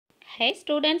Hey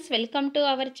students, welcome to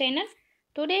our channel.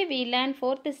 Today we learn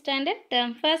 4th standard term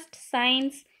 1st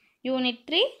science unit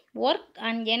 3 work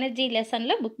and energy lesson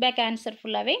la book back answer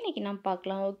fullave இன்னைக்கு நாம்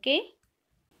பார்க்கலாம். Okay,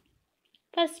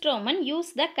 first Roman,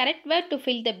 use the correct word to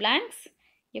fill the blanks.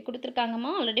 இங்க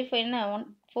கொடுத்திருக்காங்கமா already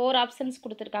 4 options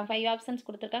கொடுத்திருக்காங்க, 5 options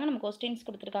கொடுத்திருக்காங்க, நம்ம questions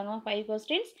கொடுத்திருக்காங்க 5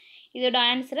 questions. இதோட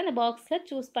ஆன்சரை அந்த பாக்ஸ்ல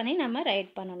சூஸ் பண்ணி நம்ம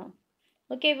ரைட் பண்ணனும்.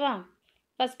 ஓகேவா?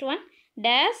 First one,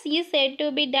 dash is said to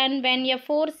be done when a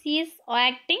force is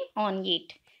acting on it.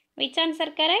 Which answer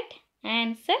correct?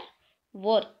 Answer,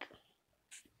 work.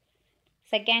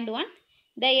 Second one,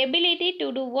 the ability to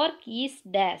do work is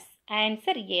dash.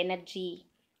 Answer, energy.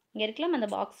 இங்க இருக்கலாம் அந்த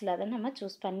பாக்ஸ்ல அதை நம்ம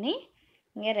choose பண்ணி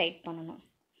இங்க right பண்ணனும்.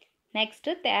 Next,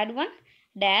 third one,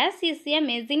 dash is a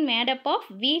machine made up of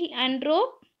wheel and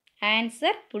rope.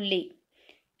 Answer, pulley.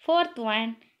 Fourth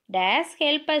one, dash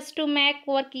help us to make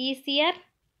work easier.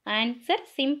 Answer,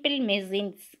 simple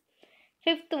machines.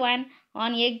 Fifth one,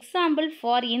 an example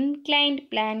for inclined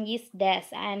plane is dash.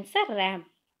 Answer, ramp.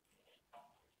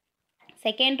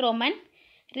 Second Roman,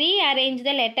 rearrange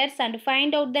the letters and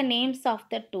find out the names of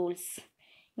the tools.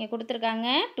 இங்க கொடுத்திருக்காங்க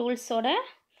டூல்ஸோட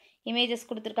images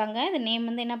கொடுத்திருக்காங்க. இந்த name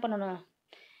வந்து என்ன பண்ணனும்,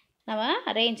 நம்ம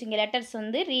arrange இங்க letters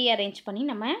வந்து ரீஅரேஞ்ச் பண்ணி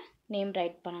நம்ம நேம்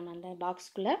ரைட் பண்ணனும், அந்த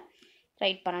பாக்ஸ்க்குள்ள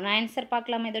ரைட் பண்ணனும். ஆன்சர்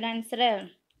பார்க்கலாம். இதோட ஆன்சர்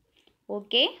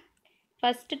ஓகே.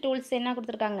 ஃபர்ஸ்ட் டூல்ஸ் என்ன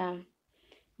கொடுத்திருக்காங்க,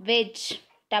 வெட்ஜ்,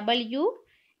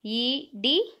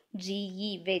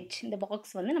 WEDGE வெட்ஜ். இந்த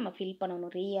பாக்ஸ் வந்து நம்ம ஃபில்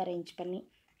பண்ணனும் ரீஅரேஞ்ச் பண்ணி,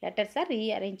 லெட்டர்ஸை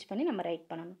ரீஅரேஞ்ச் பண்ணி நம்ம ரைட்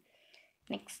பண்ணனும்.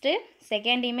 Next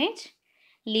second image,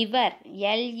 liver,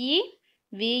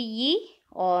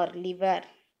 LEVER liver.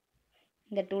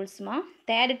 இந்த டூல்ஸ்மா.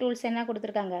 தேர்ட் டூல்ஸ் என்ன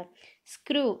கொடுத்திருக்காங்க,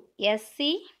 screw,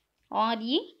 SCREW.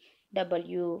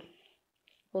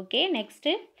 Okay. Next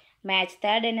match,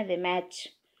 third என்னது மேட்ச்.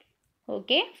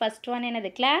 ஓகே. ஃபர்ஸ்ட் ஒன் என்னது,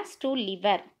 கிளாஸ் 2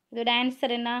 லிவர். இதோட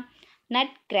ஆன்சர் என்ன,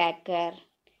 நட் கிராக்கர்.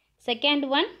 செகண்ட்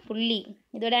ஒன் புள்ளி.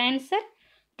 இதோட answer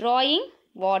drawing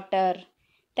water.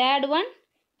 Third one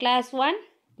class 1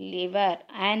 liver.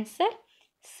 Answer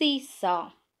seesaw.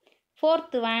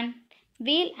 Fourth one,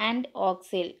 wheel and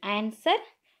axle. Answer,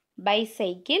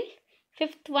 bicycle.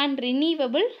 Fifth one,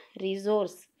 renewable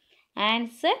resource.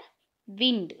 Answer,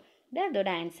 wind. The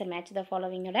answer match the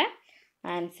following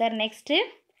answer. Next,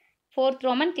 fourth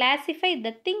Roman, classify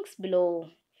the things below.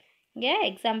 இங்கே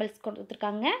examples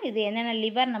கொடுத்துருக்காங்க. இது என்னென்ன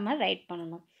liver நம்ம right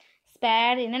பண்ணணும்.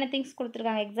 Spade, என்னென்ன things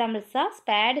கொடுத்துருக்காங்க எக்ஸாம்பிள்ஸா,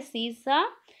 spade, seesaw,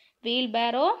 wheel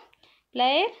பேரோ,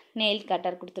 player, nail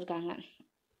cutter கொடுத்துருக்காங்க.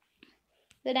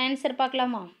 இதோட ஆன்சர்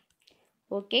பார்க்கலாமா?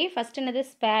 ஓகே. ஃபர்ஸ்ட் என்னது,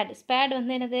 ஸ்பேட். ஸ்பேட்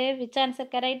வந்து என்னது, which answer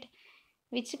correct,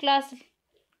 which class,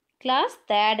 class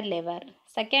 3rd liver.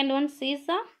 Second one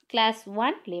seesaw, class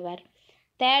 1 liver.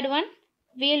 Third one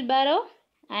wheel பேரோ,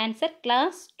 answer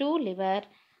class 2 liver.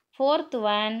 Fourth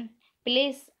one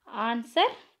place,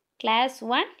 answer class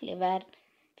 1 liver.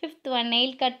 Fifth one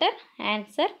nail cutter,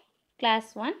 answer class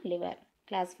 1 liver,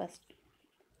 class first.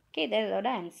 Okay, இதோட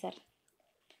answer.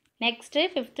 Next,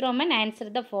 fifth Roman, answer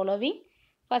the following.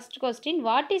 First question,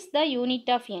 what is the unit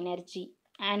of energy?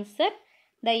 Answer,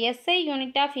 the SI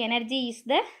unit of energy is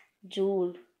the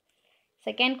joule.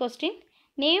 Second question,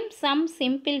 name some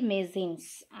simple machines.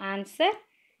 Answer,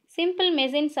 simple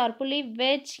machines are pulley,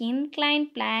 wedge, inclined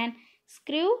plane,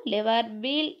 screw, lever,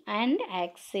 wheel and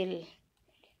axle.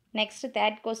 Next,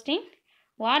 third question,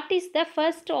 what is the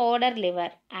first order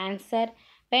lever? Answer,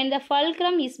 when the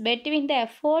fulcrum is between the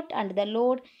effort and the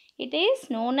load, it is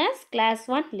known as class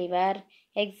 1 lever.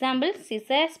 Example,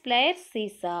 scissors, pliers,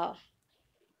 seesaw.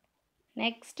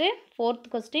 Next, fourth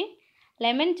question,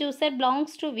 lemon juicer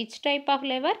belongs to which type of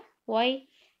lever? Why?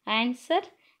 Answer,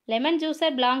 lemon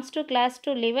juicer belongs to class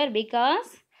 2 lever because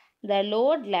the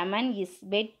load lemon is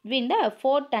between the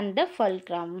effort and the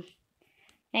fulcrum.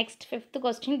 Next, fifth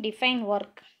question, define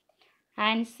work.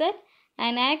 Answer,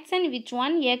 an action which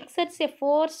one exerts a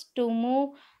force to move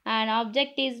an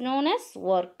object is known as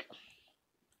work.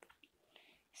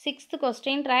 Sixth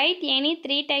question, write any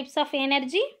 3 types of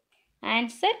energy.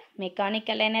 Answer,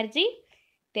 mechanical energy,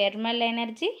 thermal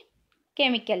energy,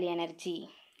 chemical energy.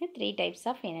 3 types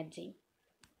of energy.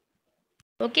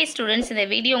 Okay students, இந்த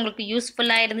video உங்களுக்கு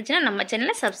யூஸ்ஃபுல்லாக இருந்துச்சுன்னா நம்ம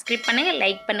சேனலை subscribe பண்ணுங்கள்,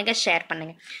 like பண்ணுங்கள், share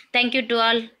பண்ணுங்கள். Thank you to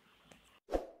all.